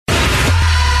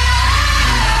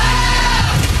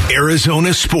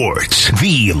Arizona sports,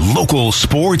 the local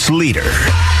sports leader.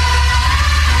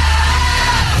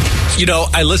 You know,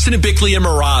 I listen to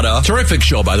Bickley&Marotta. Terrific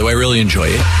show, by the way. I really enjoy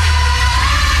it.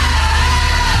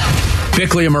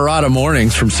 Bickley&Marotta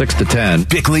mornings from 6 to 10.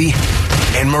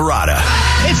 Bickley&Marotta.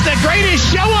 It's the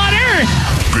greatest show on earth.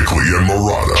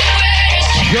 Bickley&Marotta.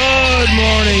 Good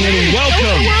morning and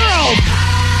welcome.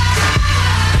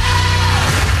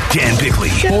 Dan Bickley.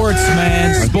 Sports,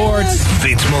 man. Sports.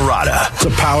 Vince Marotta. It's a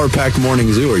power-packed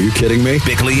morning zoo. Are you kidding me?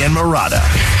 Bickley&Marotta.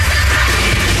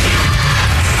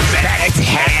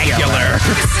 Spectacular.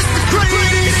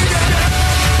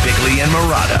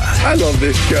 Bickley&Marotta. I love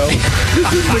this show.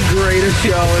 This is the greatest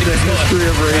show in the history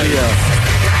of radio.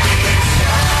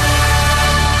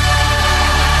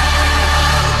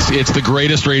 It's the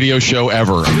greatest radio show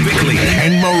ever.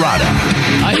 Bickley&Marotta.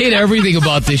 I hate everything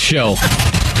about this show.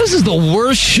 This is the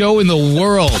worst show in the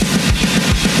world.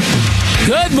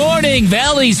 Good morning,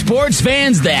 Valley sports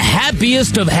fans. The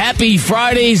happiest of happy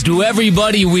Fridays to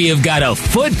everybody. We have got a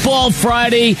football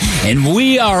Friday, and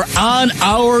we are on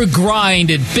our grind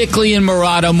at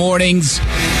Bickley&Marotta mornings.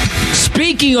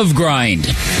 Speaking of grind,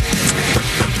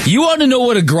 you want to know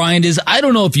what a grind is? I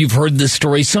don't know if you've heard this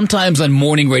story. Sometimes on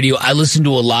morning radio, I listen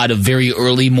to a lot of very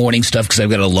early morning stuff because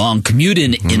I've got a long commute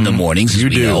in the mornings, as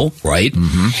we know, right?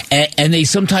 And they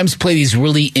sometimes play these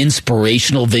really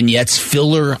inspirational vignettes,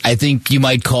 filler, I think you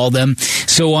might call them.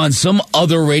 So on some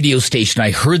other radio station, I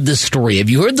heard this story.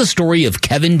 Have you heard the story of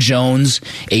Kevin Jones,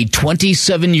 a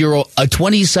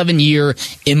 27-year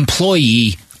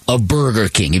employee of Burger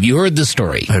King? Have you heard the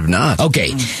story? I have not.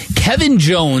 Okay. Kevin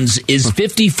Jones is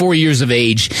 54 years of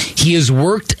age. He has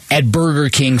worked at Burger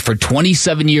King for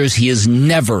 27 years. He has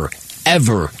never,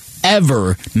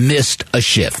 ever missed a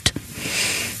shift.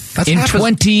 That's in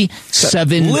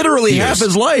 27 literally years. half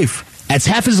his life. That's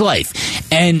half his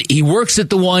life. And he works at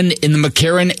the one in the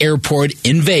McCarran Airport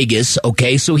in Vegas,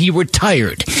 okay? So he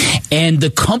retired. And the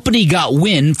company got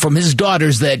wind from his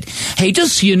daughters that, hey,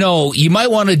 just so you know, you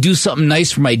might want to do something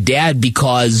nice for my dad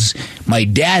because my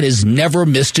dad has never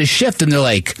missed a shift. And they're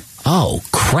like, oh,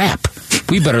 crap.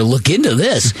 We better look into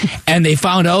this. And they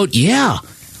found out, yeah,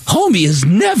 homie has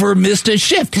never missed a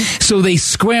shift. So they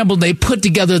scrambled. They put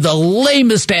together the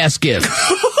lamest ass gift.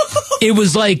 It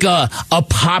was like a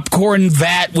popcorn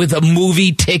vat with a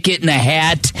movie ticket and a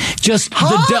hat. Just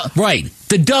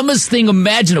the dumbest thing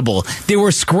imaginable. They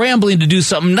were scrambling to do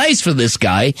something nice for this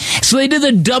guy. So they did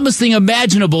the dumbest thing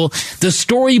imaginable. The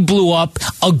story blew up.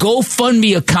 A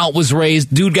GoFundMe account was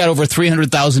raised. Dude got over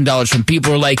 $300,000 from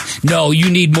people who are like, no, you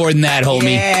need more than that,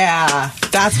 homie. Yeah,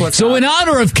 that's what's So in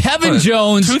honor of Kevin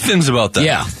Jones. Two things about that.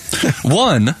 Yeah.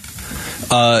 One,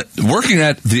 working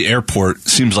at the airport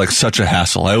seems like such a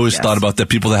hassle. I always thought about that,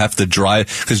 people that have to drive,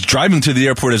 because driving to the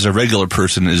airport as a regular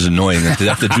person is annoying. They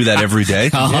have to do that every day.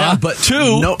 Yeah, but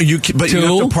you have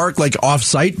to park like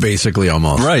off-site basically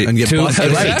almost. Right. And get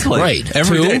busted. Exactly. Right.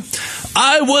 Every day.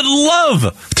 I would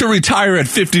love to retire at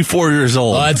 54 years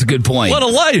old. Oh, that's a good point. What a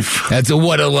life.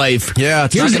 What a life. Yeah,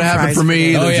 it's not going to happen for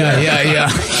me. Oh, yeah,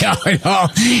 I know.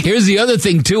 Here's the other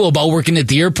thing, too, about working at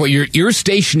the airport. You're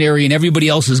stationary and everybody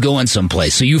else is going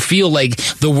someplace. So you feel like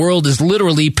the world is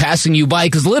literally passing you by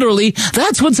because literally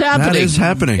that's what's happening. That is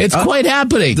happening. It's quite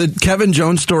happening. The Kevin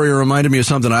Jones story reminded me of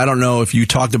something. I don't know if you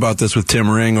talked about this with Tim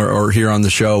Ring or here on the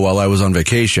show while I was on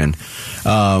vacation.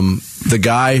 The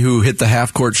guy who hit the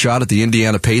half-court shot at the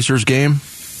Indiana Pacers game.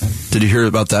 Did you hear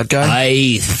about that guy?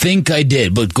 I think I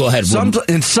did, but go ahead.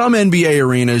 In some NBA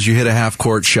arenas, you hit a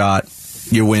half-court shot,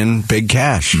 you win big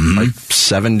cash, like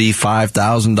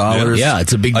 $75,000. Yeah,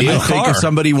 it's a big deal. I think if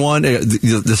somebody won,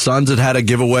 the Suns had a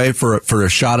giveaway for a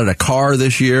shot at a car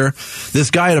this year.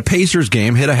 This guy at a Pacers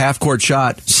game hit a half-court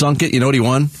shot, sunk it. You know what he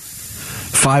won?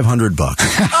 $500.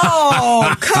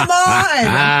 Oh, come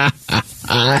on.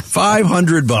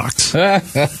 $500.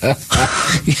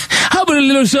 How about a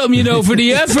little something, for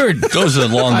the effort? Goes a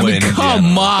long way in Indiana.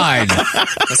 Come on.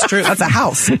 That's true. That's a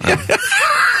house.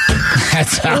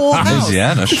 That's a house.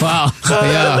 Louisiana. Wow.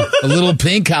 Yeah. A little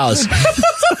pink house.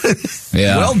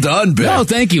 Yeah. Well done, Ben. No,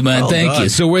 thank you, man. Thank you.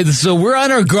 So we're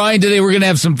on our grind today. We're going to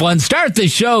have some fun. Start the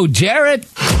show, Jarrett.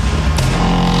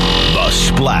 The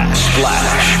Splash.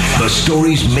 The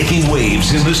stories making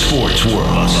waves in the sports world.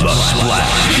 The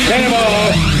Splash.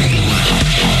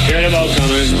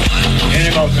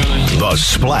 The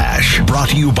Splash, brought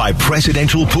to you by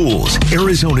Presidential Pools,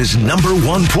 Arizona's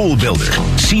 #1 pool builder.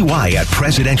 See why at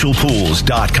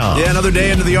presidentialpools.com. Yeah, another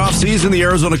day into the offseason, the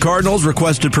Arizona Cardinals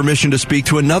requested permission to speak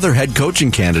to another head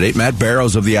coaching candidate. Matt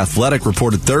Barrows of The Athletic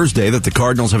reported Thursday that the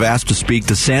Cardinals have asked to speak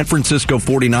to San Francisco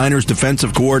 49ers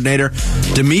defensive coordinator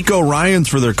D'Amico Ryans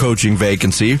for their coaching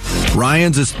vacancy.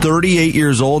 Ryans is 38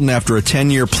 years old and after a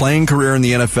 10-year playing career in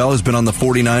the NFL has been on the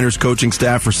 49ers coaching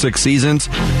staff for 6 seasons,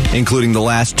 including the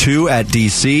last 2 at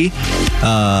D.C.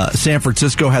 San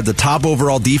Francisco had the top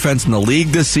overall defense in the league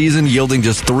this season, yielding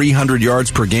just 300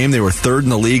 yards per game. They were 3rd in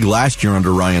the league last year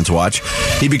under Ryan's watch.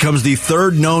 He becomes the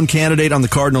 3rd known candidate on the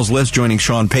Cardinals list, joining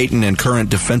Sean Payton and current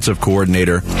defensive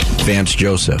coordinator Vance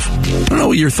Joseph. I don't know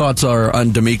what your thoughts are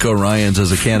on D'Amico Ryans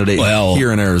as a candidate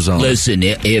here in Arizona. Listen,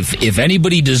 if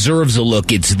anybody deserves a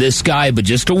look, it's this guy, but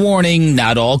just a warning,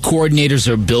 not all coordinators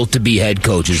are built to be head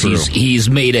coaches. He's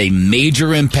made a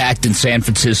major impact in San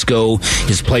Francisco.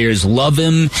 His players love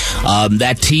him.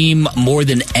 That team, more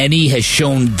than any, has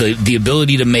shown the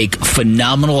ability to make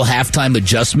phenomenal halftime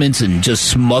adjustments and just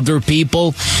smother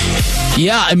people.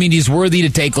 Yeah, I mean, he's worthy to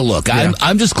take a look. Yeah.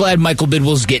 I'm just glad Michael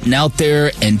Bidwell's getting out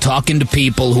there and talking to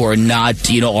people who are not,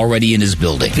 already in his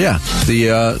building. Yeah,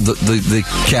 the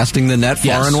casting the net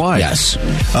far and wide. Yes.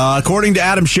 According to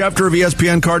Adam Schefter of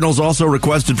ESPN, Cardinals also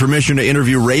requested permission to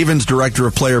interview Ravens Director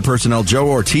of Player Personnel Joe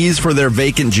Ortiz for their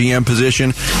vacant GM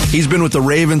position. He's been with the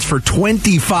Ravens for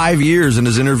 25 years and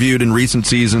has interviewed in recent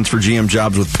seasons for GM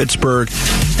jobs with Pittsburgh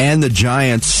and the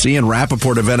Giants. Ian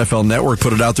Rappaport of NFL Network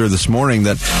put it out there this morning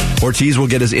that Ortiz will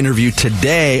get his interview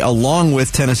today along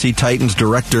with Tennessee Titans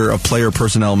Director of Player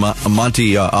Personnel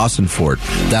Monty Austinfort.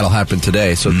 That'll happen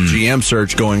today. So the GM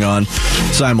search going on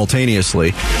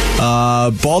simultaneously.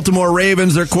 Baltimore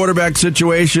Ravens, their quarterback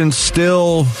situation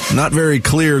still not very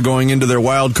clear going into their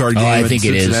wild card game I at think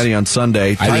Cincinnati on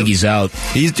Sunday. I think he's out.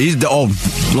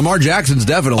 Lamar Jackson's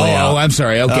definitely out. Oh, I'm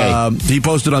sorry. Okay. He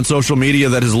posted on social media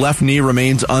that his left knee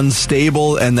remains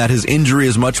unstable and that his injury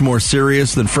is much more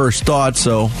serious than first thought.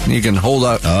 So you can hold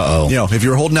out. If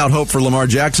you're holding out hope for Lamar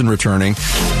Jackson returning,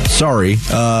 sorry.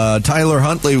 Tyler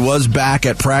Huntley was back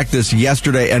at practice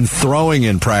yesterday and throwing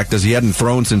in practice. He hadn't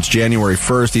thrown since January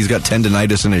 1st. He's got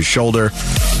tendonitis in his shoulder.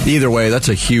 Either way, that's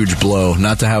a huge blow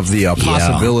not to have the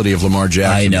possibility of Lamar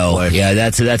Jackson. I know. Play. Yeah,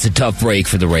 that's a tough break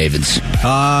for the Ravens.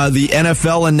 The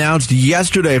NFL announced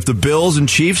yesterday if the Bills and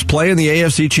Chiefs play in the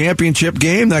AFC Championship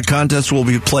game, that contest will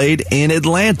be played in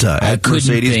Atlanta at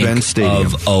Mercedes-Benz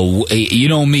Stadium. You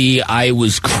know me, I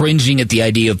was cringing at the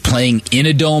idea of playing in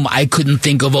a dome. I couldn't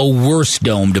think of a worse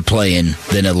dome to play in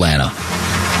than Atlanta.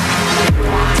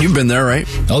 You've been there, right?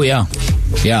 Oh, yeah.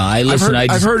 Yeah,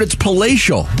 I've heard it's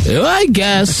palatial. I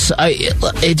guess.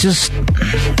 It's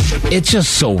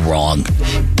just so wrong.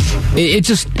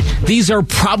 These are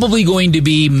probably going to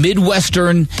be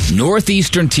Midwestern,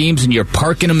 Northeastern teams, and you're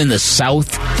parking them in the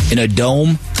South in a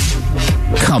dome.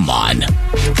 Come on.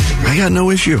 I got no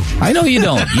issue. I know you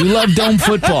don't. You love dome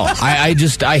football. I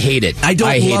hate it. I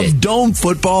don't love dome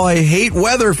football. I hate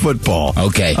weather football.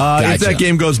 Okay, gotcha. If that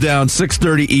game goes down,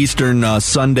 6:30 Eastern,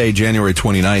 Sunday, January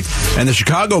 29th. And the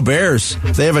Chicago Bears,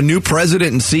 they have a new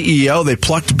president and CEO. They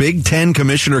plucked Big Ten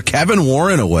Commissioner Kevin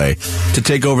Warren away to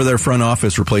take over their front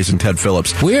office, replacing Ted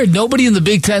Phillips. Weird. Nobody in the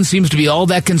Big Ten seems to be all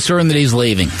that concerned that he's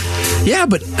leaving. Yeah,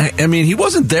 but, I mean, he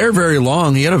wasn't there very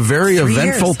long. He had a very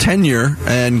eventful tenure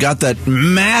and got that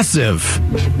massive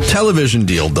television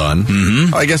deal done.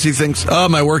 Mm-hmm. I guess he thinks,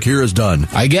 my work here is done.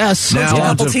 I guess. Now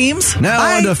on to teams.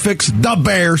 Now on to fix the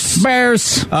Bears.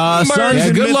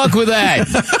 Good luck with that.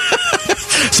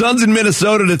 Suns in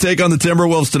Minnesota to take on the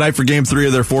Timberwolves tonight for Game 3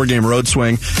 of their 4-game road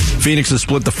swing. Phoenix has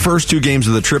split the first 2 games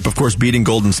of the trip, of course, beating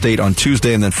Golden State on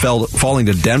Tuesday and then falling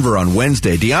to Denver on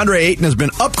Wednesday. DeAndre Ayton has been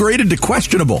upgraded to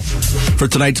questionable for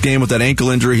tonight's game with that ankle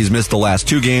injury. He's missed the last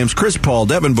 2 games. Chris Paul,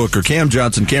 Devin Booker, Cam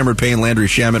Johnson, Cameron Payne, Landry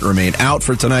Shamet remain out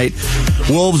for tonight.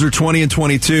 Wolves are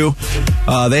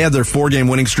 20-22. They had their 4-game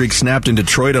winning streak snapped in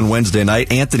Detroit on Wednesday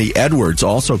night. Anthony Edwards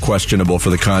also questionable for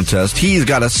the contest. He's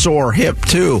got a sore hip,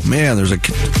 too. Man, there's a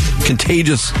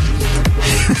contagious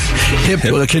hip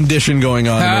condition going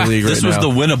on in the league right now. This was the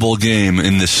winnable game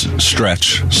in this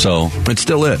stretch, so it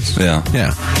still is. Yeah.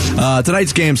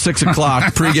 Tonight's game, 6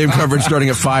 o'clock. Pre-game coverage starting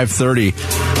at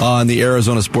 5:30 on the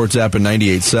Arizona Sports app and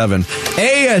 98.7.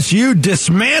 ASU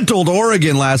dismantled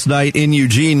Oregon last night in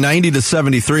Eugene,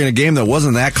 90-73 in a game that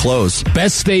wasn't that close.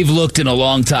 Best they've looked in a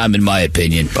long time, in my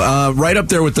opinion. Right up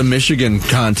there with the Michigan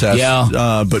contest.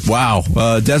 Yeah. But wow.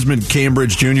 Desmond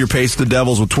Cambridge Jr. paced the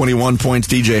Devils with 21 points.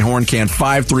 DJ Horncan,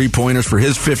 5 3-pointers. pointers for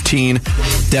his 15.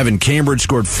 Devin Cambridge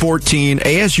scored 14.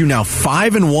 ASU now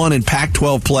 5-1 in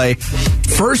Pac-12 play.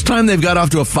 First time they've got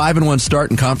off to a 5-1 start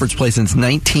in conference play since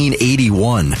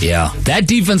 1981. Yeah, that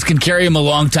defense can carry them a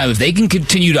long time if they can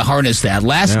continue to harness that.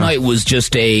 Last night was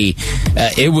just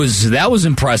that was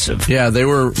impressive. Yeah, they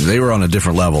were on a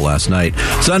different level last night.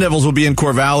 Sun Devils will be in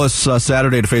Corvallis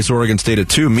Saturday to face Oregon State at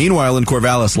 2. Meanwhile, in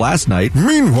Corvallis last night,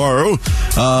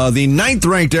 the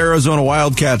 9th-ranked Arizona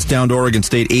Wildcats down to Oregon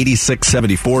State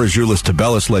 86-74 as Julius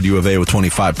Tabelis led U of A with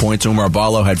 25 points. Umar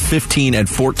Ballo had 15 and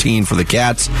 14 for the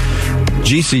Cats.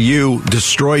 GCU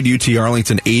destroyed UT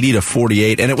Arlington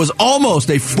 80-48, and it was almost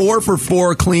a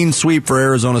 4-for-4 clean sweep for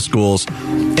Arizona schools.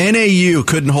 NAU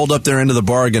couldn't hold up their end of the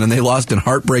bargain, and they lost in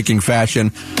heartbreaking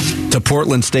fashion to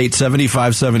Portland State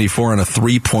 75-74 on a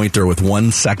three-pointer with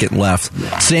 1 second left.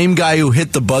 Same guy who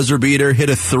hit the buzzer beater hit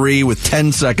a three with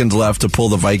 10 seconds left to pull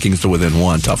the Vikings to within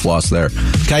 1. Tough loss there.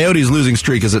 Coyotes' losing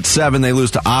streak is at 7. They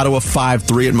lose to Ottawa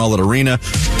 5-3 at Mullet Arena.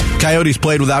 Coyotes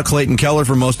played without Clayton Keller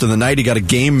for most of the night. He got a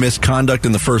game misconduct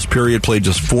in the first period, played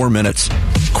just 4 minutes.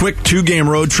 Quick 2-game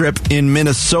road trip in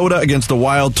Minnesota against the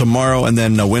Wild tomorrow, and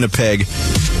then Winnipeg to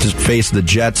face the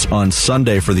Jets on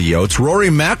Sunday for the Yotes. Rory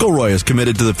McIlroy is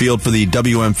committed to the field for the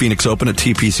WM Phoenix Open at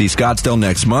TPC Scottsdale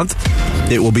next month.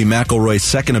 It will be McIlroy's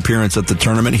second appearance at the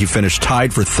tournament. He finished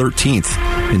tied for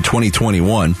 13th in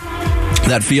 2021.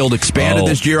 That field expanded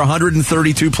this year,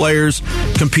 132 players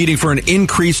competing for an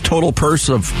increased total purse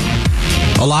of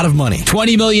a lot of money.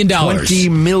 $20 million. $20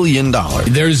 million.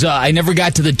 There's I never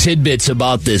got to the tidbits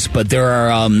about this, but there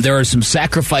are some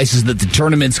sacrifices that the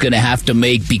tournament's going to have to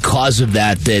make because of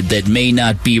that may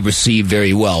not be received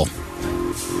very well.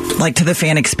 Like to the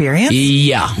fan experience?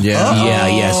 Yeah.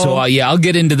 So, I'll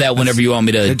get into that whenever you want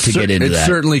me to get into that. It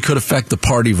certainly could affect the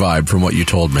party vibe from what you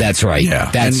told me. That's right. Yeah.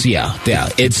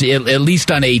 It's at least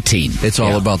on 18. It's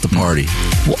all about the party.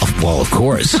 Well, of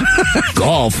course.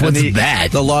 Golf, what's that?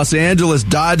 The Los Angeles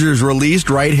Dodgers released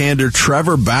right-hander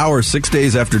Trevor Bauer 6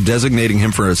 days after designating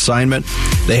him for assignment.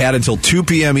 They had until 2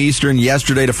 p.m. Eastern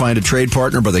yesterday to find a trade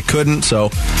partner, but they couldn't, so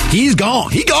he's gone.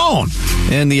 He's gone.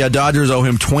 And the Dodgers owe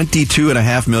him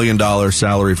 $22.5 million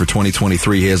salary for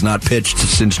 2023. He has not pitched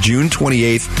since June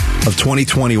 28th of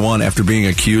 2021 after being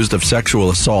accused of sexual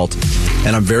assault.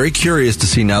 And I'm very curious to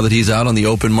see, now that he's out on the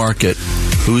open market,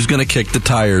 who's going to kick the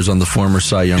tires on the former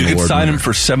Cy Young Award winner. You could sign him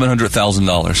for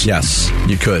 $700,000. Yes,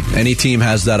 you could. Any team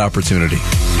has that opportunity.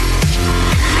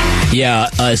 Yeah,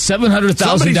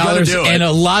 $700,000 and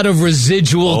a lot of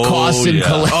residual costs and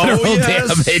collateral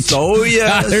damage. Oh,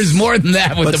 yes. There's more than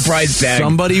that with the price tag.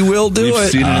 Somebody will do it. We've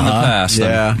seen it in the past.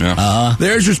 Yeah.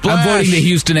 There's your splash. I'm voting the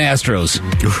Houston Astros.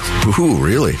 Ooh,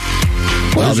 really?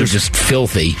 Well, they're just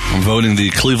filthy. I'm voting the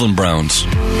Cleveland Browns.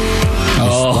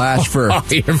 Splash for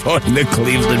you're voting the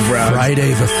Cleveland Browns. Friday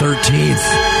the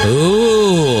 13th.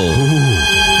 Ooh.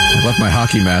 I left my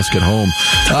hockey mask at home.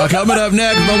 Coming up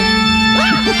next,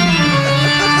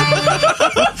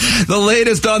 the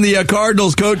latest on the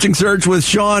Cardinals coaching search with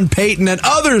Sean Payton and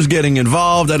others getting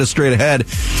involved. That is straight ahead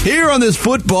here on this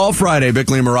Football Friday.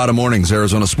 Bickley&Marotta Mornings,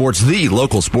 Arizona Sports, the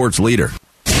local sports leader.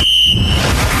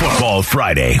 Football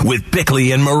Friday with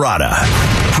Bickley&Marotta.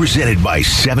 Presented by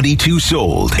 72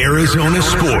 Sold. Arizona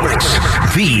Sports,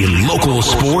 the local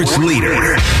sports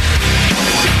leader.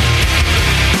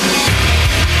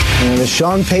 The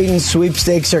Sean Payton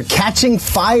sweepstakes are catching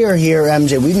fire here,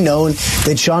 MJ. We've known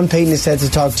that Sean Payton is set to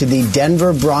talk to the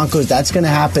Denver Broncos. That's going to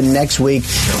happen next week.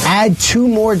 Add 2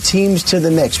 more teams to the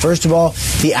mix. First of all,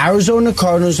 the Arizona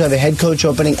Cardinals, who have a head coach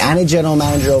opening and a general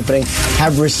manager opening,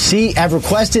 have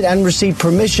requested and received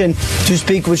permission to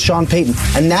speak with Sean Payton.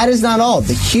 And that is not all.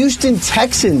 The Houston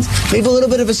Texans, maybe a little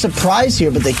bit of a surprise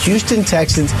here, but the Houston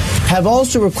Texans have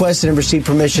also requested and received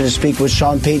permission to speak with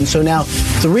Sean Payton. So now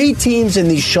 3 teams in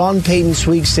the Sean Payton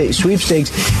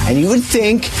sweepstakes, and you would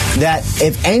think that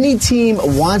if any team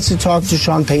wants to talk to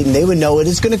Sean Payton, they would know it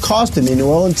is going to cost them. The New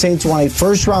Orleans Saints want a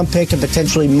first-round pick and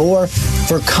potentially more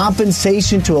for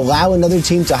compensation to allow another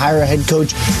team to hire a head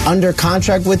coach under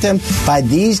contract with them. By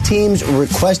these teams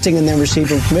requesting and then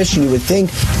receiving permission, you would think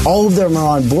all of them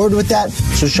are on board with that.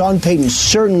 So Sean Payton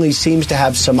certainly seems to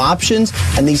have some options,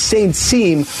 and these Saints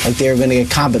seem like they're going to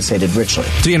get compensated richly.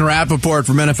 Seeing Rappaport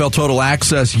from NFL Total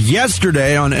Access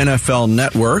yesterday on NFL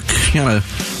Network, kind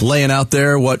of laying out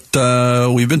there what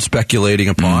we've been speculating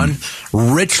upon.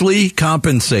 Richly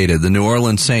compensated, the New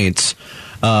Orleans Saints.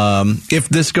 If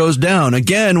this goes down,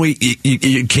 again,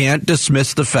 you can't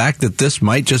dismiss the fact that this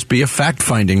might just be a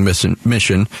fact-finding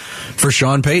mission for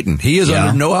Sean Payton. He is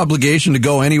under no obligation to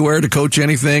go anywhere to coach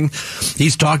anything.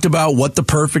 He's talked about what the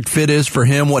perfect fit is for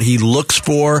him, what he looks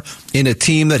for in a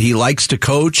team that he likes to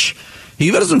coach.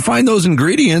 he doesn't find those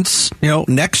ingredients,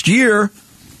 next year,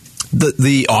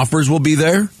 the offers will be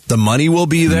there, the money will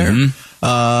be there.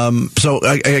 So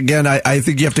again, I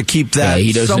think you have to keep that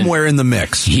somewhere in the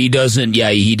mix. He doesn't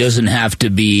have to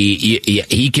be.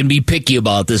 He can be picky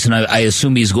about this, and I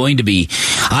assume he's going to be.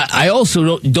 I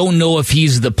also don't know if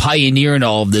he's the pioneer in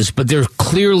all of this, but there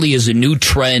clearly is a new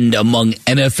trend among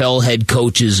NFL head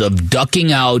coaches of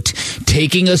ducking out,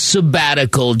 taking a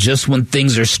sabbatical just when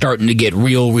things are starting to get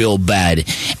real, real bad.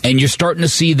 And you're starting to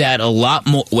see that a lot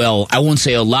more. Well, I won't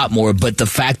say a lot more, but the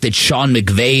fact that Sean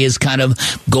McVay is kind of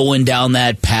going down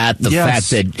that path, the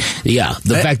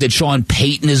fact that Sean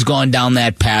Payton has gone down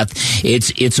that path,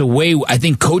 it's a way. I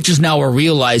think coaches now are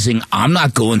realizing, I'm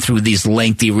not going through these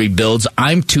lengthy rebuilds.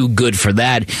 I'm too good for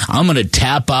that. I'm going to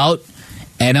tap out,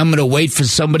 and I'm going to wait for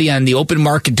somebody on the open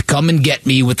market to come and get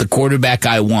me with the quarterback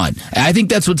I want. I think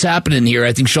that's what's happening here.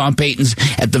 I think Sean Payton's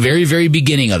at the very, very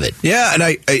beginning of it. Yeah, and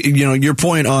I your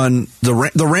point on the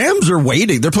Rams are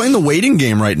waiting. They're playing the waiting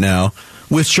game right now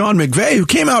with Sean McVay, who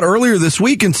came out earlier this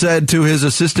week and said to his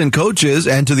assistant coaches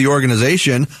and to the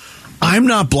organization, I'm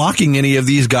not blocking any of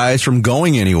these guys from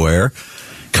going anywhere.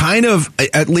 Kind of,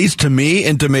 at least to me,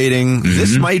 intimating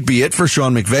this might be it for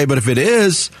Sean McVay. But if it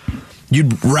is,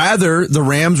 the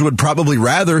Rams would probably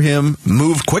rather him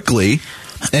move quickly.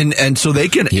 And so they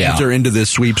can enter into this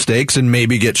sweepstakes and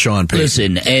maybe get Sean Payton.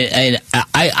 Listen, and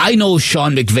I know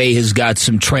Sean McVay has got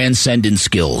some transcendent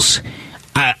skills.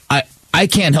 I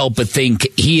can't help but think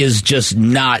he is just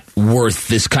not worth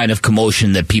this kind of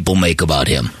commotion that people make about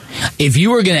him. If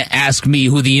you were going to ask me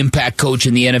who the impact coach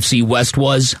in the NFC West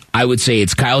was, I would say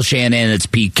it's Kyle Shanahan and it's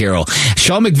Pete Carroll.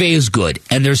 Sean McVay is good,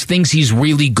 and there's things he's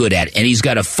really good at, and he's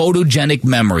got a photogenic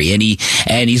memory, and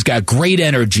he's got great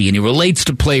energy, and he relates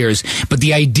to players. But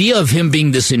the idea of him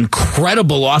being this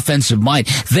incredible offensive mind,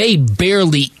 they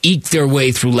barely eked their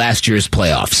way through last year's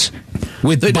playoffs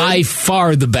with by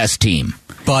far the best team.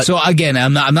 But so again,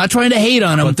 I'm not trying to hate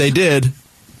on them. But they did.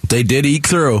 They did eke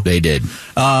through. They did.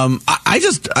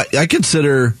 I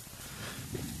consider.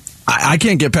 I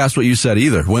can't get past what you said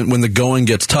either. When the going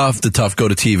gets tough, the tough go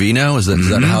to TV now. Is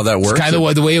that how that works? It's kind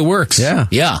of the way it works.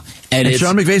 Yeah. And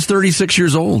Sean McVay's 36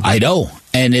 years old. I know.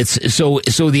 And it's so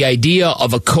the idea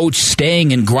of a coach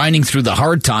staying and grinding through the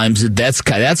hard times, that's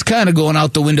kind of going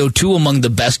out the window too among the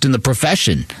best in the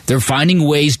profession. They're finding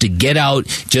ways to get out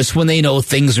just when they know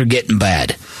things are getting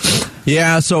bad.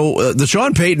 Yeah, so the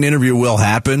Sean Payton interview will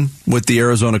happen with the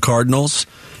Arizona Cardinals.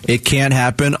 It can't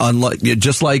happen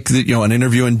just like an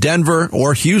interview in Denver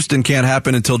or Houston can't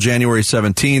happen until January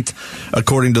 17th,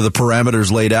 according to the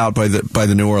parameters laid out by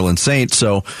the New Orleans Saints.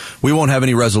 So we won't have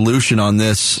any resolution on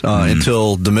this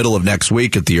until the middle of next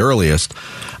week at the earliest.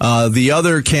 The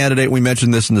other candidate, we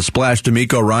mentioned this in the splash,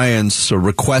 D'Amico Ryans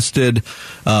requested,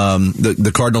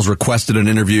 the Cardinals requested an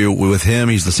interview with him.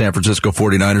 He's the San Francisco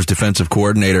 49ers defensive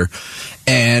coordinator.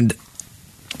 And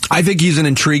I think he's an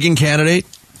intriguing candidate.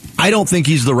 I don't think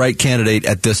he's the right candidate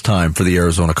at this time for the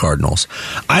Arizona Cardinals.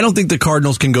 I don't think the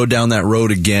Cardinals can go down that road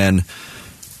again.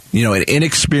 An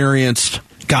inexperienced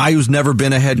guy who's never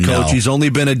been a head coach. No. He's only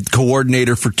been a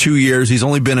coordinator for 2 years. He's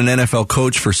only been an NFL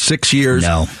coach for 6 years.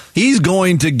 No. He's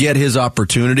going to get his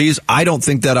opportunities. I don't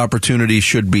think that opportunity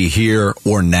should be here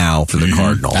or now for the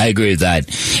Cardinals. I agree with that.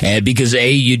 Because,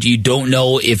 you don't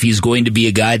know if he's going to be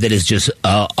a guy that is just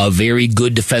a very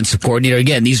good defensive coordinator.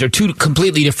 Again, these are two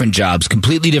completely different jobs,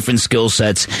 completely different skill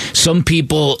sets. Some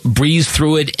people breeze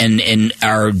through it and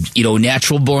are,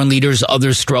 natural-born leaders.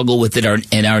 Others struggle with it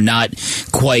and are not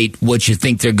quite what you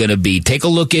think they're going to be. Take a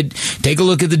look at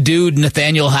the dude,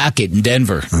 Nathaniel Hackett in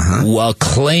Denver, who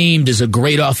acclaimed as a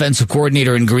great offensive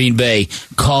coordinator in Green Bay,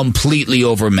 completely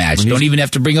overmatched. Don't even have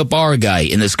to bring up our guy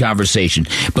in this conversation.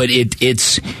 But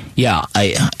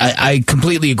I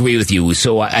completely agree with you.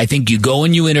 So I think you go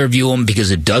and you interview him because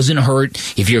it doesn't hurt.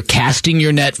 If you're casting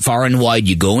your net far and wide,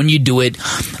 you go and you do it.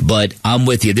 But I'm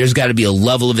with you. There's got to be a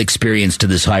level of experience to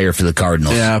this hire for the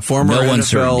Cardinals. Yeah, former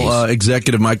NFL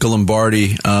executive Michael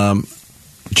Lombardi.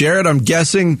 Jared, I'm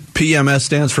guessing PMS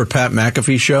stands for Pat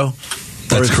McAfee Show?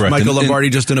 That's correct. Michael Lombardi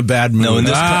just in a bad mood? No, in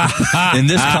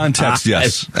this context,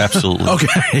 yes, absolutely.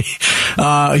 Okay.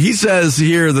 He says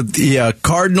here that the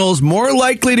Cardinals more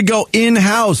likely to go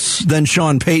in-house than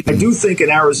Sean Payton. I do think in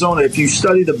Arizona, if you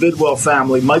study the Bidwell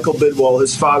family, Michael Bidwell,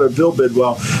 his father, Bill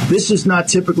Bidwell, this is not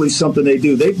typically something they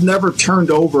do. They've never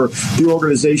turned over the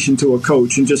organization to a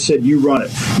coach and just said, you run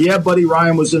it. Yeah, Buddy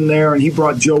Ryan was in there, and he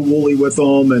brought Joe Woolley with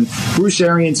him, and Bruce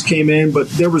Arians came in, but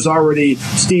there was already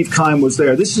Steve Keim was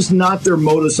there. This is not their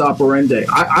modus operandi.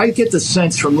 I get the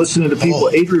sense from listening to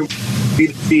people, Adrian,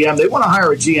 BM, they want to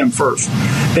hire a GM first.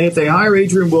 And if they hire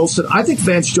Adrian Wilson, I think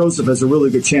Vance Joseph has a really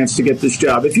good chance to get this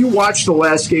job. If you watch the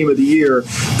last game of the year,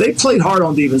 they played hard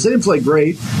on defense. They didn't play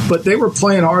great, but they were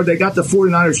playing hard. They got the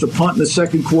 49ers to punt in the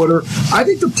second quarter. I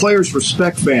think the players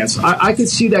respect Vance. I could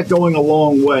see that going a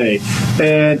long way.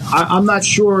 And I'm not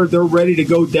sure they're ready to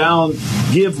go down,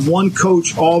 give one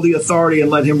coach all the authority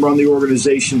and let him run the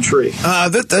organization tree.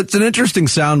 That's an interesting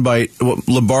soundbite, what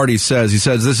Lombardi says. He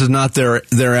says this is not their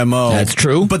MO. That's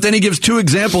true. But then he gives two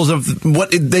examples of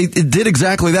what they did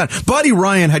exactly that. Buddy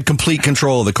Ryan had complete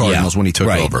control of the Cardinals when he took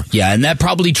over. Yeah, and that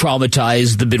probably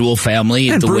traumatized the Bidwell family,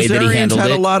 and the Bruce way that he handled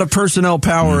had it. A lot of personnel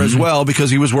power as well,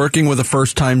 because he was working with a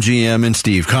first-time GM in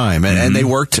Steve Keim. And they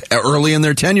worked early in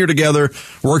their tenure together,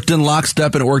 worked in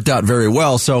lockstep, and it worked out very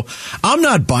well. So I'm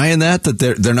not buying that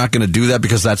they're not going to do that,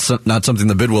 because that's not something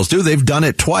the Bidwells do. They've done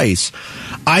it twice.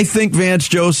 I think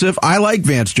I like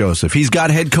Vance Joseph. He's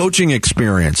got head coaching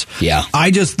experience. Yeah.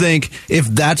 I just think if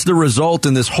that's the result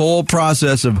in this whole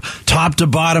process of top to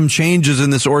bottom changes in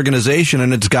this organization,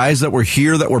 and it's guys that were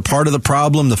here that were part of the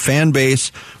problem, the fan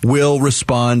base will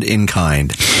respond in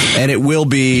kind. And it will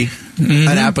be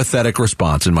an apathetic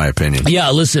response, in my opinion.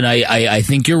 Yeah, listen, I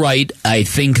think you're right. I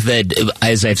think that,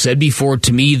 as I've said before,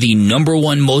 to me, the number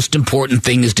one most important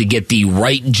thing is to get the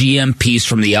right GM piece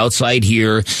from the outside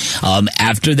here.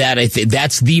 After that, I think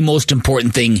that's the most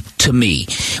important thing to me.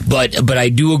 But I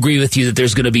do agree with you that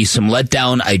there's going to be some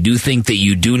letdown. I do think that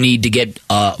you do need to get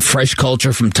fresh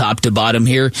culture from top to bottom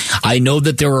here. I know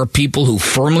that there are people who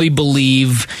firmly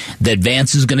believe that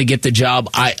Vance is going to get the job.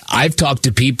 I've talked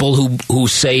to people who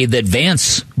say that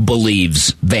Vance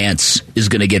believes Vance is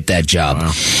going to get that job.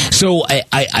 Wow. So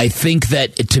I think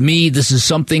that, to me, this is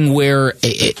something where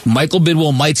Michael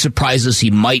Bidwell might surprise us.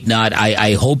 He might not.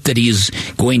 I hope that he's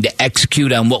going to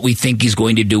execute on what we think he's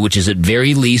going to do, which is at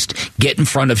very least get in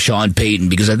front of Sean Payton.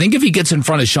 Because I think if he gets in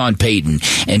front of Sean Payton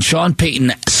and Sean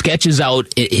Payton sketches out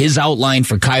his outline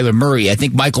for Kyler Murray, I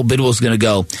think Michael Bidwell's going to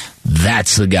go,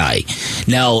 that's the guy.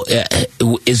 Now,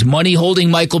 is money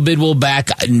holding Michael Bidwell back?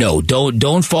 No,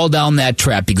 don't fall down that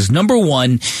trap, because number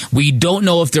one, we don't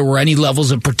know if there were any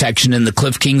levels of protection in the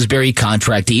Cliff Kingsbury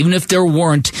contract. Even if there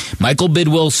weren't, Michael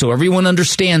Bidwell, so everyone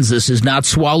understands this, is not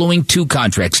swallowing two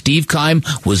contracts. Steve Keim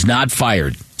was not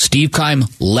fired. Steve Keim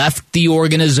left the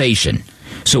organization.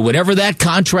 So whatever that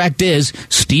contract is,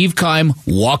 Steve Keim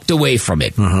walked away from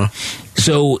it.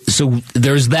 So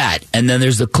there's that. And then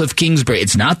there's the Cliff Kingsbury.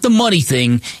 It's not the money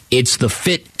thing. It's the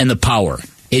fit and the power.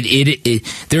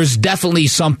 There's definitely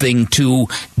something to,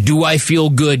 do I feel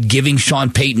good giving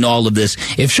Sean Payton all of this?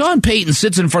 If Sean Payton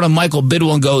sits in front of Michael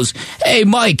Bidwell and goes, hey,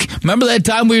 Mike, remember that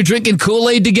time we were drinking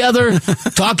Kool-Aid together?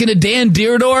 Talking to Dan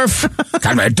Deerdorf?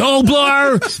 Talking about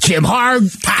Dobler, Jim Hart,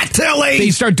 Pat Tilley. They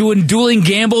start doing dueling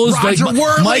gambos. Roger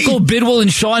Worley. Michael Bidwell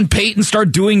and Sean Payton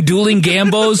start doing dueling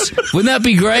gambos. Wouldn't that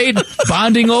be great?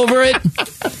 Bonding over it?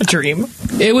 Dream.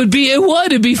 It'd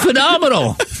be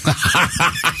phenomenal.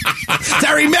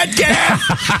 Terry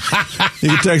Metcalf! You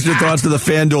can text your thoughts to the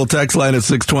FanDuel text line at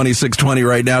 620-620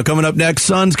 right now. Coming up next,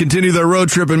 Suns continue their road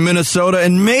trip in Minnesota,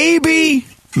 and maybe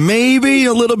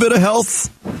a little bit of health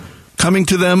coming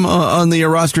to them on the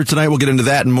roster tonight. We'll get into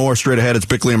that and more straight ahead. It's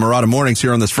Bickley&Marotta mornings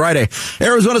here on this Friday.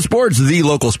 Arizona Sports, the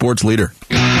local sports leader.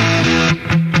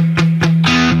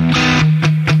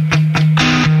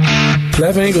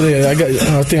 Left ankle there, I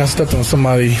think I stepped on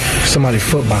somebody's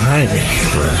foot behind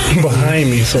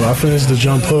me. So I finished the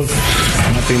jump hook,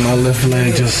 and I think my left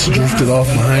leg just drifted off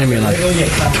behind me and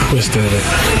twisted it.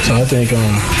 So I think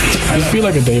I just feel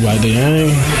like a day by day.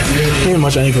 Ain't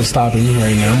much ankle stopping me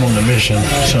right now. I'm on a mission,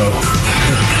 so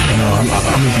I'm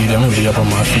gonna be up on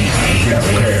my feet.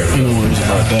 No worries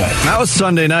about that. That was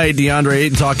Sunday night. DeAndre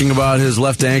Ayton talking about his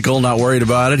left ankle, not worried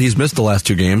about it. He's missed the last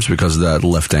two games because of that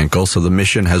left ankle, so the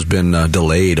mission has been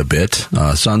delayed a bit.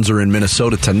 Suns are in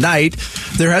Minnesota tonight.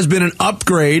 There has been an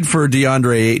upgrade for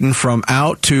DeAndre Ayton from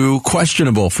out to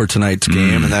questionable for tonight's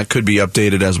game, and that could be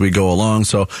updated as we go along.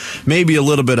 So maybe a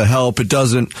little bit of help. It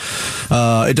doesn't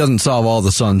solve all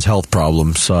the Suns' health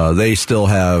problems. They still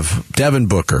have Devin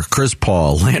Booker, Chris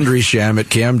Paul, Landry Shamet,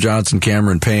 Cam Johnson,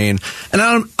 Cameron Payne, and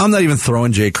I'm not even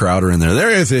throwing Jay Crowder in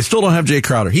there. They still don't have Jay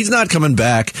Crowder. He's not coming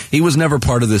back. He was never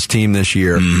part of this team this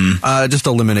year. Just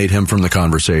eliminate him from the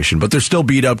conversation. But they're still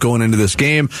beat up going into this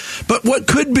game. But what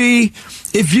could be,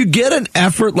 if you get an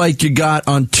effort like you got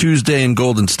on Tuesday in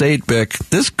Golden State, Bick, like,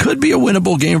 this could be a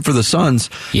winnable game for the Suns.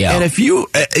 Yeah. And if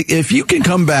you can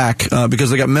come back, because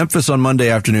they got Memphis on Monday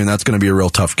afternoon, that's going to be a real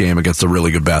tough game against a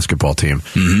really good basketball team.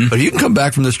 Mm-hmm. But if you can come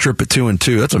back from this trip at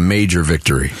 2-2, that's a major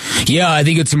victory. Yeah, I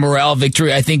think it's a morale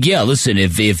victory. I think, listen,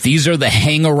 if these are the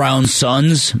hang-around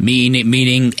Suns,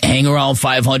 meaning hang around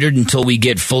 500 until we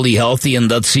get fully healthy and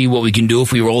let's see what we can do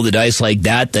if we roll the dice like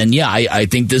that, then I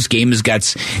think this game has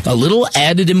got a little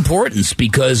added importance,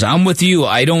 because I'm with you.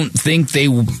 I don't think they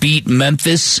beat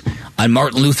Memphis on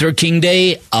Martin Luther King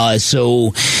Day. This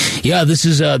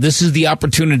is the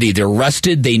opportunity. They're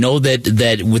rested. They know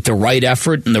that with the right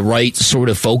effort and the right sort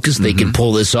of focus, they can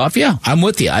pull this off. Yeah, I'm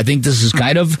with you. I think this is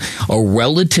kind of a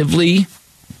relatively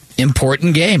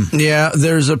important game. Yeah,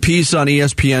 there's a piece on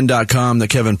ESPN.com that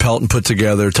Kevin Pelton put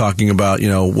together talking about,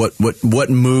 what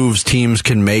moves teams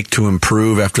can make to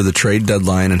improve after the trade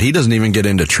deadline, and he doesn't even get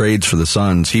into trades for the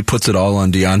Suns. He puts it all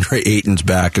on DeAndre Ayton's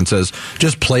back and says,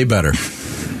 just play better.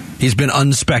 He's been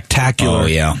unspectacular. Oh,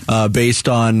 yeah. Based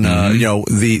on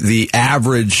the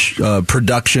average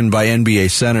production by NBA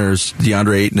centers.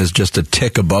 DeAndre Ayton is just a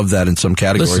tick above that in some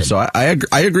categories. Listen, so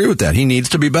I agree with that. He needs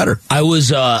to be better. I was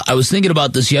thinking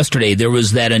about this yesterday. There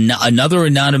was that another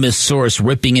anonymous source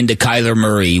ripping into Kyler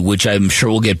Murray, which I'm sure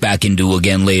we'll get back into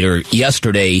again later.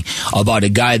 Yesterday, about a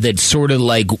guy that sort of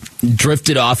like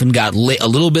drifted off and got a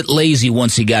little bit lazy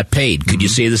once he got paid. Could you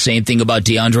say the same thing about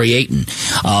DeAndre Ayton?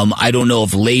 I don't know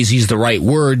if lazy is the right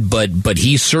word, but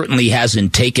he certainly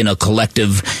hasn't taken a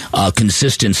collective,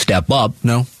 consistent step up.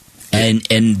 No.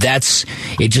 And that's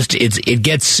it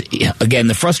gets, again,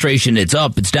 the frustration. It's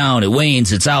up, it's down, it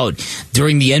wanes, it's out.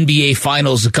 During the NBA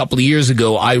Finals a couple of years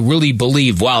ago, I really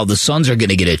believed, wow, the Suns are going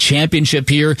to get a championship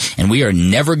here, and we are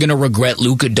never going to regret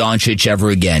Luka Doncic ever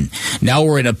again. Now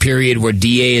we're in a period where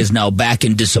DA is now back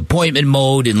in disappointment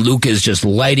mode, and Luka is just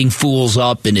lighting fools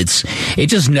up, and it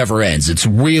just never ends. It's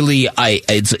really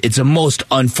it's a most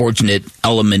unfortunate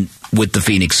element with the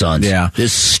Phoenix Suns. Yeah.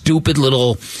 This stupid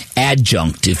little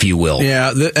adjunct, if you will.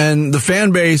 Yeah, and the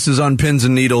fan base is on pins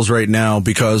and needles right now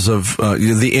because of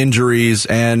the injuries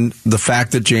and the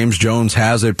fact that James Jones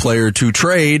has a player to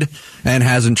trade and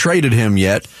hasn't traded him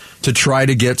yet to try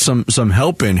to get some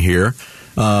help in here.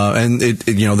 And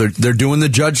they're doing the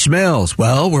Judge Smails.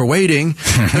 Well, we're waiting.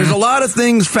 There's a lot of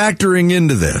things factoring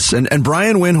into this. And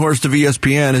Brian Windhorst of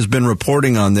ESPN has been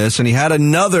reporting on this, and he had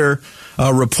another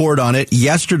report on it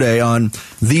yesterday on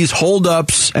these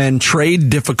holdups and trade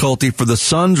difficulty for the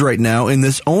Suns right now in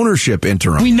this ownership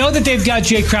interim. We know that they've got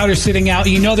Jay Crowder sitting out.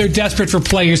 You know they're desperate for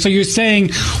players. So you're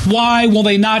saying, why will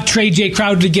they not trade Jay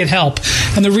Crowder to get help?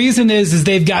 And the reason is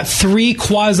they've got three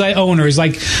quasi-owners,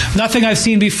 like nothing I've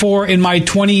seen before in my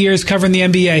 20 years covering the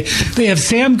NBA. They have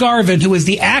Sam Garvin, who is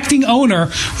the acting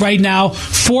owner right now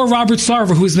for Robert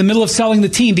Sarver, who is in the middle of selling the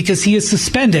team because he is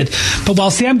suspended. But while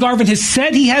Sam Garvin has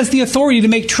said he has the authority to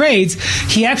make trades,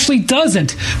 he actually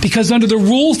doesn't, because under the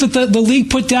rules that the league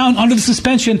put down under the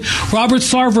suspension, Robert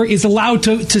Sarver is allowed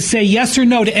to say yes or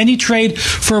no to any trade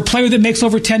for a player that makes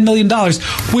over $10 million,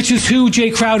 which is who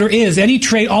Jay Crowder is. Any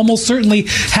trade almost certainly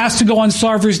has to go on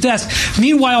Sarver's desk.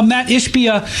 Meanwhile, Matt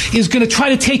Ishbia is going to try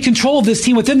to take control of this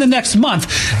team within the next month.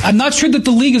 I'm not sure that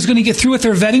the league is going to get through with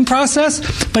their vetting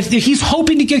process, but he's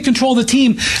hoping to get control of the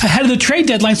team ahead of the trade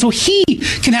deadline so he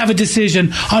can have a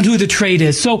decision on who the trade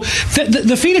is. So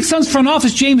the Phoenix Suns front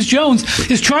office, James Jones,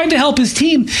 is trying to help his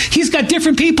team. He's got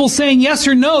different people saying yes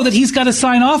or no that he's got to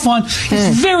sign off on.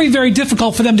 It's very, very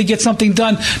difficult for them to get something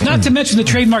done, not to mention the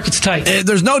trade market's tight.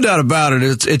 There's no doubt about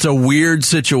it. It's a weird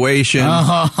situation.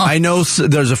 I know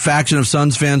there's a faction of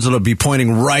Suns fans that'll be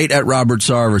pointing right at Robert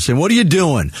Sarver saying, what are you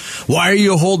doing? Why are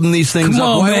you holding these things Come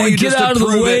up? on, Why man, won't you get just out of the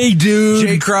approve way, it? dude.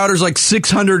 Jay Crowder's like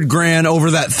 $600,000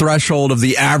 over that threshold of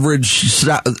the average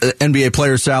NBA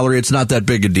player salary. It's not that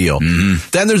big a deal. Mm-hmm.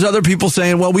 Then there's other people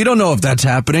saying, well, we don't know if that's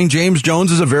happening. James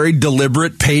Jones is a very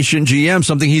deliberate, patient GM,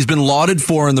 something he's been lauded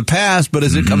for in the past, but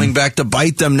is it coming back to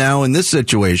bite them now in this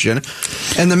situation?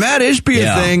 And the Matt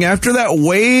Ishbia thing, after that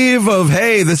wave of,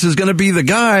 hey, this is going to be the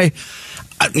guy,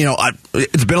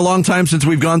 it's been a long time since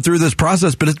we've gone through this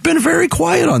process, but it's been very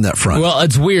quiet on that front. Well,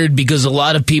 it's weird because a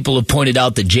lot of people have pointed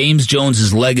out that James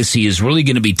Jones's legacy is really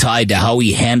going to be tied to how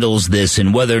he handles this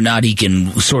and whether or not he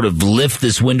can sort of lift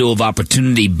this window of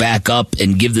opportunity back up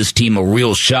and give this team a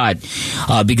real shot.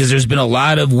 Because there's been a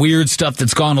lot of weird stuff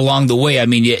that's gone along the way. I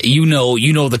mean, you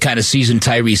know the kind of season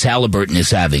Tyrese Halliburton is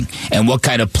having and what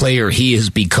kind of player he is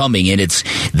becoming, and it's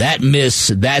that miss.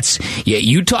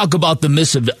 You talk about the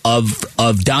miss of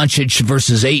Doncic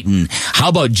versus Ayton. How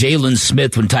about Jalen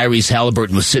Smith when Tyrese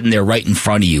Halliburton was sitting there right in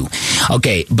front of you?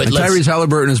 Okay, but Tyrese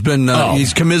Halliburton has been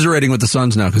he's commiserating with the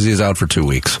Suns now because he's out for 2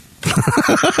 weeks.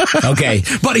 Okay,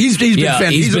 but he's been fantastic.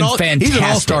 He's an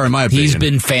all-star in my opinion. He's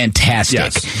been fantastic.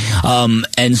 Yes.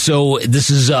 And so this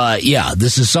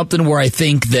is something where I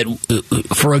think that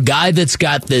for a guy that's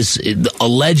got this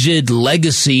alleged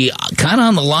legacy kind of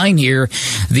on the line here,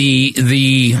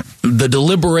 the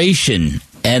deliberation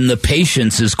and the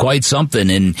patience is quite something.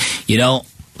 And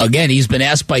again, he's been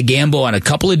asked by Gambo on a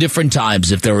couple of different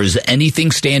times if there was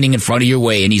anything standing in front of your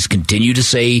way, and he's continued to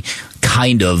say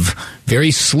kind of, very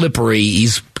slippery.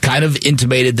 He's kind of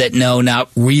intimated that no, not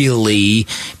really.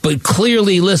 But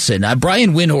clearly, listen,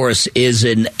 Brian Windhorst is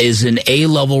an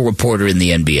A-level reporter in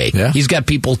the NBA. Yeah. He's got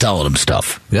people telling him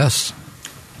stuff. Yes.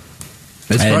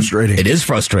 It's frustrating. It is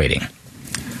frustrating.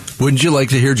 Wouldn't you like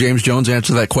to hear James Jones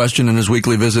answer that question in his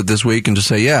weekly visit this week and just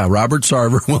say, yeah, Robert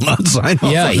Sarver will not sign off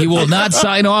on it? He will not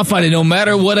sign off on it no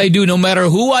matter what I do, no matter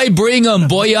who I bring him.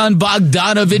 Bojan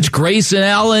Bogdanovic, Grayson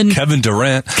Allen. Kevin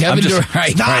Durant. Not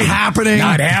happening.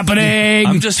 Not happening.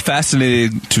 I'm just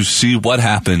fascinated to see what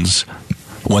happens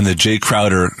when the Jay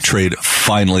Crowder trade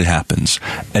finally happens.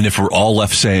 And if we're all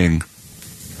left saying,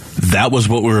 that was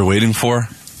what we were waiting for,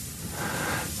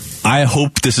 I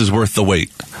hope this is worth the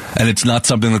wait. And it's not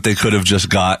something that they could have just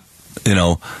got,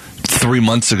 3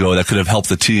 months ago that could have helped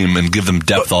the team and give them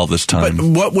depth all this time. But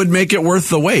what would make it worth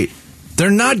the wait? They're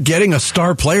not getting a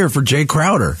star player for Jay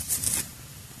Crowder.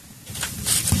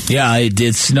 Yeah,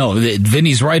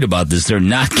 Vinny's right about this. They're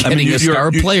not getting a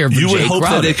star player for Jay Crowder. You would hope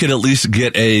that they could at least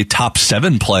get a top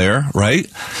 7 player, right?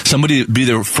 Somebody be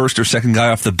their first or second guy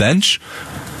off the bench.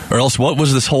 Or else what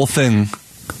was this whole thing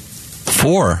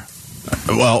for?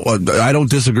 Well, I don't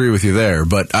disagree with you there,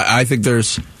 but I think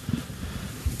there's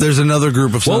another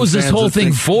group of. What was this whole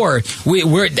thing for?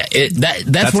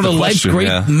 That's one of life's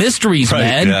great mysteries,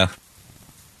 man. Yeah.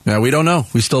 Yeah, we don't know.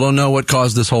 We still don't know what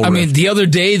caused this whole rift. I mean, the other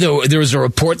day, there was a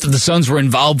report that the Suns were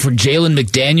involved for Jalen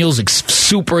McDaniels,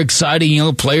 super exciting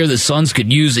young player. The Suns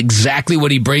could use exactly what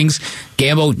he brings.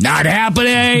 Gambo, not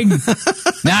happening.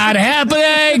 Not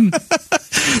happening.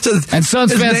 And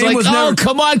Suns fans like,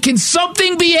 come on, can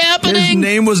something be happening? His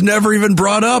name was never even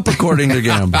brought up, according to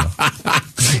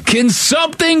Gambo. Can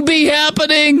something be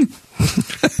happening?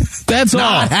 That's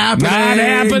not happening. Not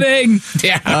happening.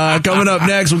 Yeah. Coming up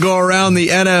next, we'll go around the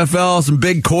NFL. Some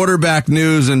big quarterback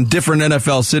news in different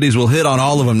NFL cities. We'll hit on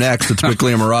all of them next. It's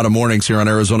Bickley&Marotta Mornings here on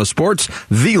Arizona Sports,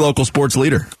 the local sports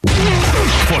leader.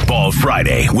 Football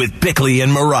Friday with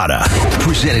Bickley&Marotta.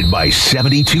 Presented by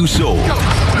 72 Soul.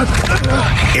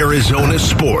 Arizona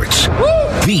Sports,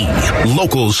 the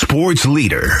local sports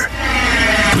leader.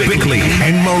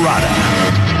 Bickley&Marotta.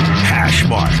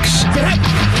 Hashmarks.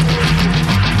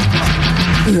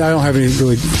 I don't have any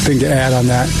really thing to add on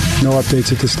that. No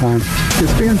updates at this time.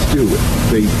 Because fans do it.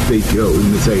 They go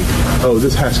and they say, oh,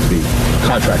 this has to be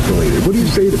contract related. What do you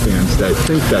say to fans that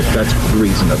think that that's the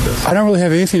reason of this? I don't really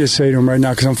have anything to say to them right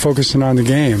now because I'm focusing on the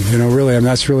game. Really,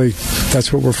 that's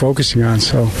what we're focusing on.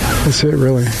 So that's it,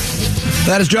 really.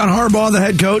 That is John Harbaugh, the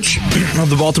head coach of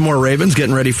the Baltimore Ravens,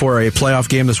 getting ready for a playoff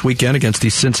game this weekend against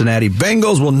the Cincinnati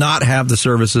Bengals. Will not have the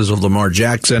services of Lamar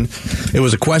Jackson. It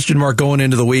was a question mark going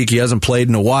into the week. He hasn't played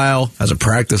in a while, hasn't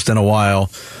practiced in a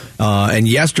while. And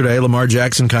yesterday, Lamar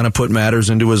Jackson kind of put matters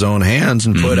into his own hands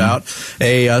and put out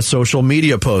a social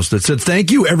media post that said, "Thank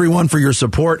you, everyone, for your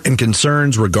support and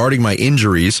concerns regarding my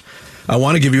injuries. I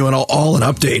want to give you all an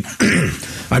update.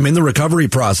 I'm in the recovery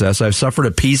process. I've suffered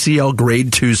a PCL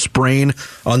grade 2 sprain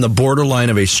on the borderline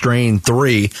of a strain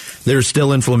 3. There's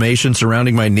still inflammation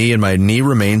surrounding my knee, and my knee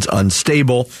remains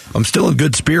unstable. I'm still in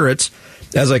good spirits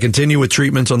as I continue with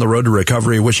treatments on the road to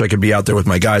recovery. Wish I could be out there with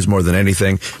my guys more than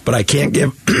anything, but I can't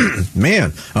give,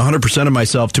 100% of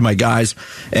myself to my guys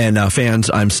and fans.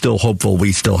 I'm still hopeful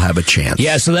we still have a chance."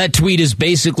 Yeah, so that tweet is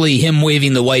basically him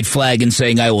waving the white flag and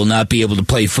saying, I will not be able to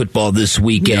play football this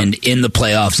weekend in the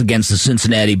playoffs against the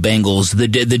Cincinnati Bengals.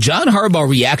 The John Harbaugh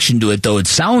reaction to it, though, it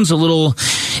sounds a little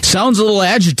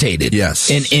agitated. Yes.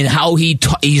 In how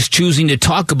he's choosing to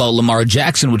talk about Lamar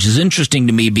Jackson, which is interesting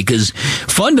to me because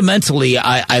fundamentally,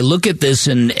 I look at this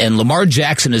and Lamar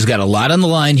Jackson has got a lot on the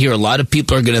line here. A lot of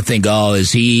people are going to think, oh,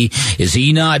 is he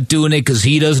not doing it because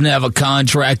he doesn't have a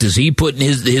contract? Is he putting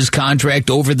his contract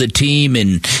over the team?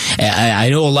 And I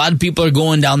know a lot of people are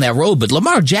going down that road, but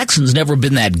Lamar Jackson's never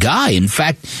been that guy. In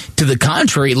fact, to the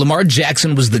contrary, Lamar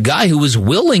Jackson was the guy who was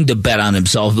willing to bet on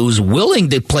himself, who was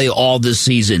willing to play all this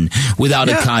season. season without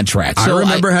a contract. So I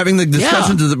remember having the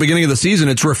discussions at the beginning of the season.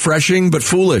 It's refreshing but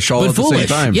foolish all at the same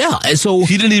time. Yeah, and so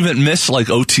he didn't even miss like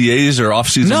OTAs or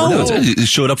off-season workouts. He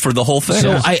showed up for the whole thing.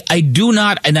 So I do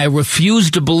not, and I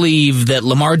refuse to believe that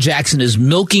Lamar Jackson is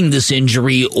milking this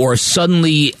injury or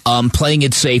suddenly playing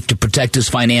it safe to protect his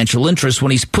financial interests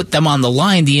when he's put them on the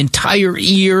line the entire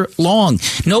year long.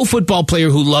 No football player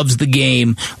who loves the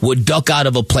game would duck out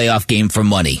of a playoff game for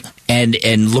money. And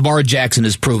Lamar Jackson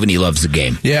has proven he loves the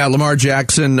game. Yeah, Lamar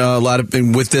Jackson,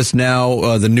 with this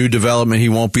now, the new development, he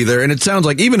won't be there. And it sounds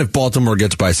like even if Baltimore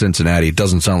gets by Cincinnati, it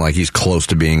doesn't sound like he's close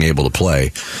to being able to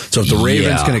play. So if the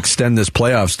Ravens can extend this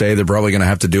playoff stay, they're probably going to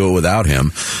have to do it without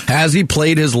him. Has he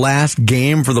played his last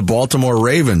game for the Baltimore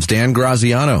Ravens? Dan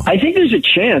Graziano. I think there's a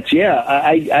chance, yeah.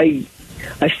 I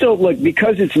still, look,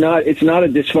 because it's not a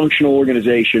dysfunctional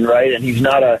organization, right? And he's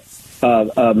not a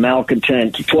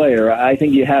malcontent player, I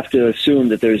think you have to assume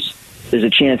that there's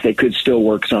a chance they could still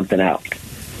work something out.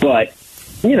 But,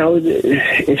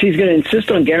 if he's going to insist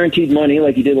on guaranteed money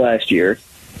like he did last year,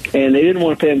 and they didn't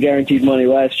want to pay him guaranteed money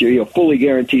last year, fully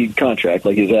guaranteed contract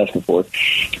like he was asking for,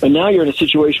 and now you're in a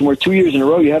situation where 2 years in a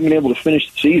row you haven't been able to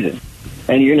finish the season,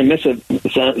 and you're going to miss it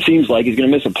seems like he's going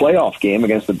to miss a playoff game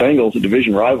against the Bengals, a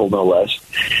division rival no less.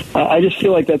 I just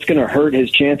feel like that's going to hurt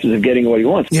his chances of getting what he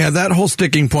wants. Yeah, that whole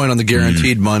sticking point on the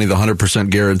guaranteed money, the 100%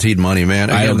 guaranteed money, man.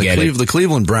 Again, I don't get it. The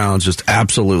Cleveland Browns just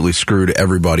absolutely screwed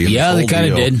everybody. Yeah, they kind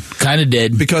of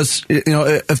did. Because,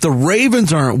 if the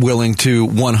Ravens aren't willing to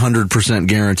 100%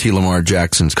 guarantee Lamar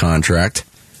Jackson's contract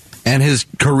and his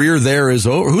career there is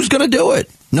over, who's going to do it?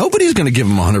 Nobody's going to give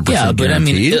him 100%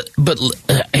 guaranteed.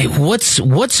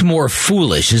 What's more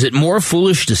foolish? Is it more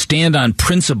foolish to stand on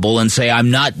principle and say,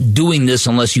 I'm not doing this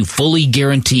unless you fully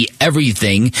guarantee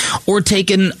everything, or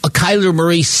taking a Kyler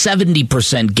Murray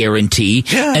 70% guarantee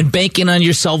and banking on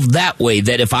yourself that way,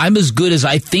 that if I'm as good as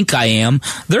I think I am,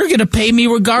 they're going to pay me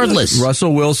regardless?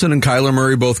 Russell Wilson and Kyler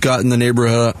Murray both got in the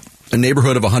neighborhood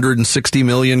of $160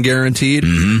 million guaranteed.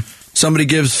 Mm-hmm. Somebody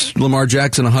gives Lamar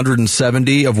Jackson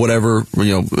 170 of whatever,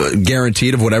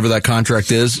 guaranteed of whatever that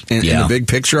contract is in the big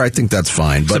picture. I think that's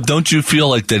fine. But don't you feel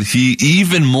like that he,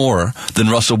 even more than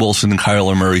Russell Wilson and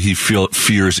Kyler Murray, he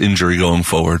fears injury going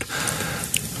forward?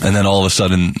 And then all of a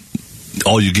sudden,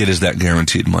 all you get is that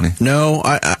guaranteed money. No,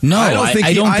 I don't think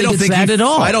it's that at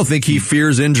all. I don't think he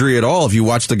fears injury at all. If you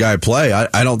watch the guy play,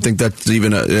 I don't think that's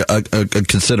even a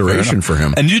consideration for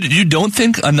him. And you don't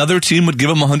think another team would give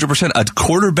him 100%? A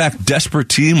quarterback desperate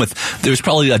team there's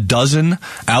probably a dozen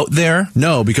out there.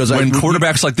 No, because when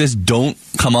quarterbacks like this don't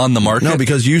come on the market. No,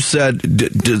 because you said,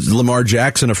 is Lamar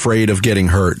Jackson afraid of getting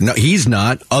hurt? No, he's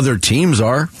not. Other teams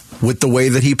are. With the way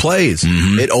that he plays,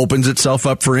 it opens itself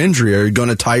up for injury. Are you going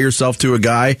to tie yourself to a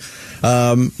guy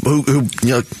who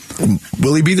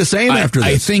will he be the same after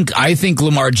this? I think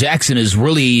Lamar Jackson is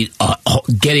really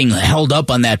getting held up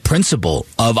on that principle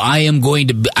of I am going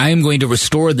to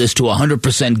restore this to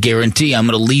 100% guarantee. I'm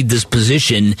going to lead this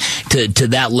position to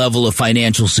that level of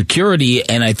financial security,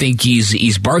 and I think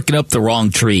he's barking up the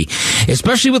wrong tree,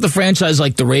 especially with a franchise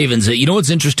like the Ravens. You know what's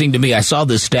interesting to me? I saw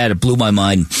this stat; it blew my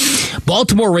mind.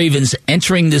 Baltimore Ravens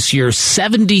entering this year,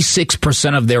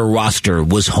 76% of their roster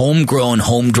was homegrown,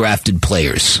 home-drafted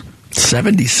players.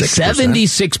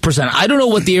 76%. I don't know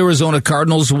what the Arizona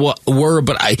Cardinals were,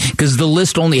 but because the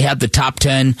list only had the top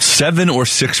 10. 7 or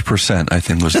 6%, I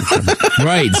think was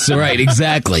the right,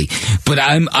 exactly. But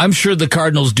I'm sure the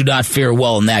Cardinals do not fare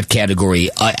well in that category.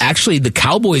 Actually, the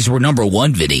Cowboys were number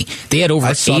one, Vinny. They had over 80.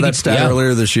 I saw that stat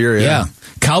earlier this year. Yeah.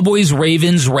 Cowboys,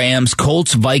 Ravens, Rams,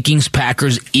 Colts, Vikings,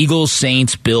 Packers, Eagles,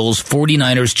 Saints, Bills,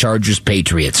 49ers, Chargers,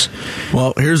 Patriots.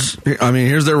 Well, here's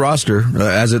their roster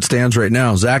as it stands right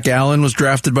now. Zach Allen was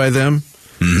drafted by them.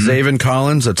 Mm-hmm. Zaven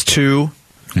Collins, that's 2.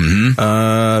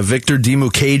 Mm-hmm. Victor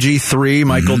Dimukeji, 3.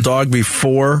 Michael Dogby,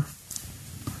 4.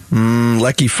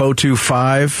 Lecky Fotu,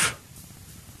 5.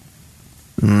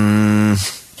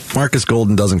 Marcus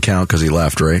Golden doesn't count because he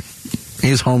left, right?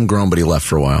 He's homegrown, but he left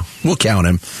for a while. We'll count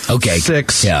him. Okay.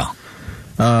 6. Yeah.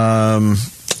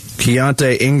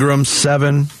 Keontae Ingram,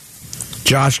 7.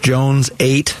 Josh Jones,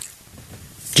 8.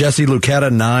 Jesse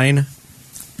Luketa, 9.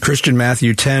 Christian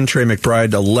Matthew, 10. Trey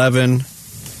McBride, 11.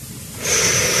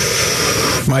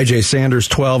 Myjai Sanders,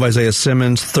 12. Isaiah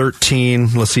Simmons, 13.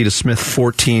 Lasita Smith,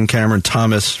 14. Cameron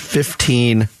Thomas,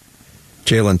 15.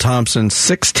 Jalen Thompson,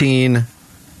 16.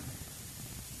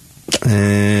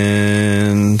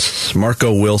 And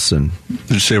Marco Wilson. Did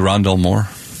you say Rondell Moore?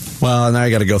 Well, now I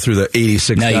got to go through the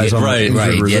 86 guys on right.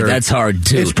 Reserve. Yeah, that's hard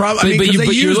too. It's probably but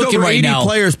you're looking over right 80 now.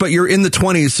 players, but you're in the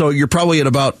 20s, so you're probably at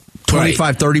about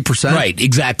 25, 30%. Right,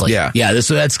 exactly. Yeah.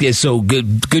 That's so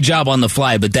good. Good job on the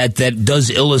fly, but that does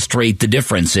illustrate the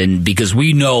difference, and because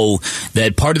we know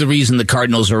that part of the reason the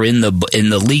Cardinals are in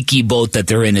the leaky boat that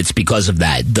they're in, it's because of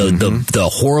that the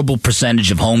horrible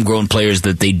percentage of homegrown players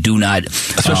that they do not,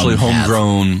 especially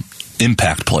homegrown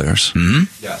impact players.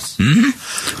 Mm-hmm. Yes.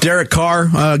 Mm-hmm. Derek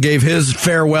Carr gave his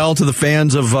farewell to the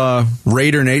fans of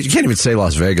Raider Nation. You can't even say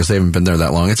Las Vegas. They haven't been there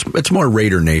that long. It's more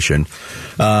Raider Nation.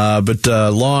 But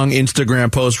long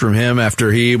Instagram post from him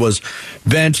after he was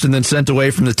benched and then sent away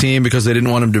from the team because they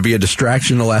didn't want him to be a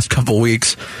distraction the last couple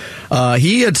weeks.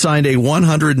 He had signed a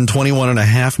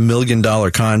 $121.5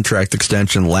 million contract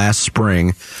extension last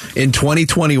spring. In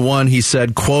 2021, he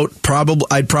said, quote,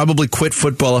 I'd probably quit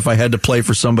football if I had to play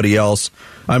for somebody else.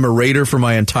 I'm a Raider for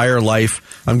my entire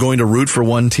life. I'm going to root for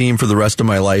one team for the rest of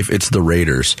my life. It's the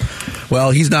Raiders.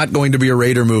 Well, he's not going to be a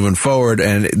Raider moving forward,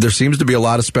 and there seems to be a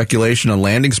lot of speculation on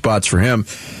landing spots for him.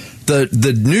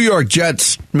 The New York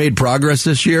Jets made progress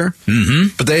this year,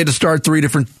 but they had to start 3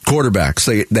 different quarterbacks.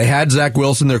 They had Zach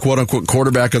Wilson, their quote-unquote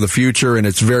quarterback of the future, and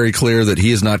it's very clear that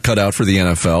he is not cut out for the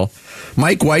NFL.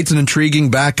 Mike White's an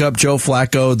intriguing backup. Joe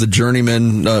Flacco, the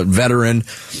journeyman veteran.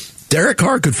 Derek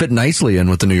Carr could fit nicely in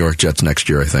with the New York Jets next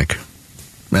year, I think.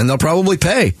 And they'll probably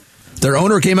pay. Their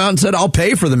owner came out and said, I'll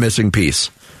pay for the missing piece.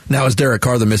 Now, is Derek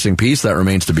Carr the missing piece? That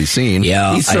remains to be seen.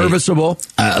 Yeah, he's serviceable.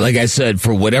 Like I said,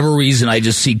 for whatever reason, I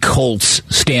just see Colts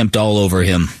stamped all over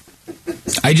him.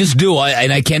 I just do,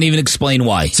 and I can't even explain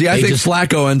why. See, I think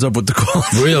Flacco ends up with the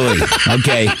Colts. Really?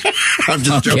 Okay. I'm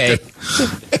just joking.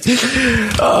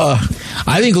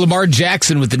 I think Lamar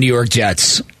Jackson with the New York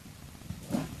Jets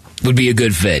would be a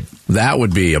good fit. That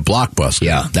would be a blockbuster.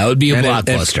 Yeah, that would be a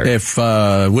blockbuster. If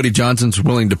Woody Johnson's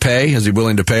willing to pay, is he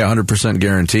willing to pay 100%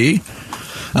 guarantee?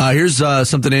 Here's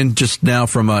something in just now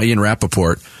from Ian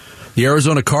Rappaport. The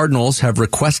Arizona Cardinals have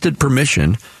requested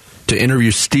permission to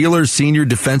interview Steelers senior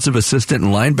defensive assistant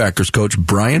and linebackers coach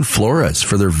Brian Flores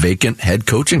for their vacant head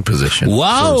coaching position.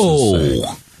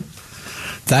 Wow.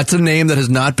 That's a name that has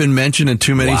not been mentioned in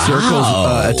too many circles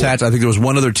attached. I think there was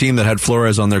one other team that had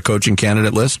Flores on their coaching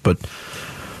candidate list, but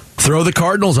throw the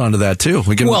Cardinals onto that, too.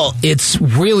 Well, it's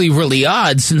really, really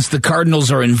odd since the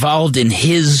Cardinals are involved in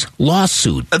his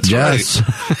lawsuit. That's right.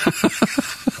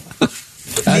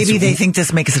 Maybe they think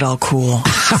this makes it all cool.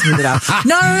 Smooth it out.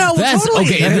 No. Totally.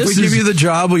 Okay, and if we give you the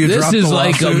job, will you drop the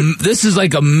lawsuit? This is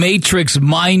like a Matrix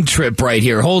mind trip right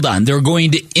here. Hold on. They're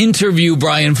going to interview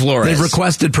Brian Flores. They've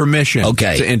requested permission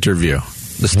to interview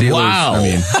the Steelers. Wow.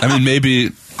 I mean, maybe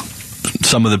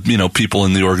some of the people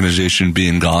in the organization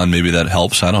being gone, maybe that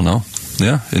helps. I don't know.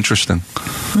 Yeah, interesting.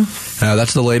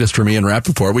 That's the latest from Ian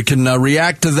Rappaport. We can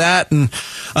react to that. And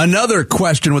another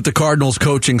question with the Cardinals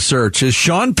coaching search. Is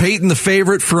Sean Payton the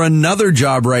favorite for another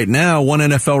job right now? One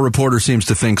NFL reporter seems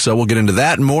to think so. We'll get into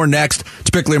that and more next.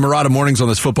 It's Bickley&Marotta mornings on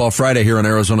this Football Friday here on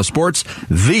Arizona Sports,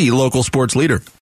 the local sports leader.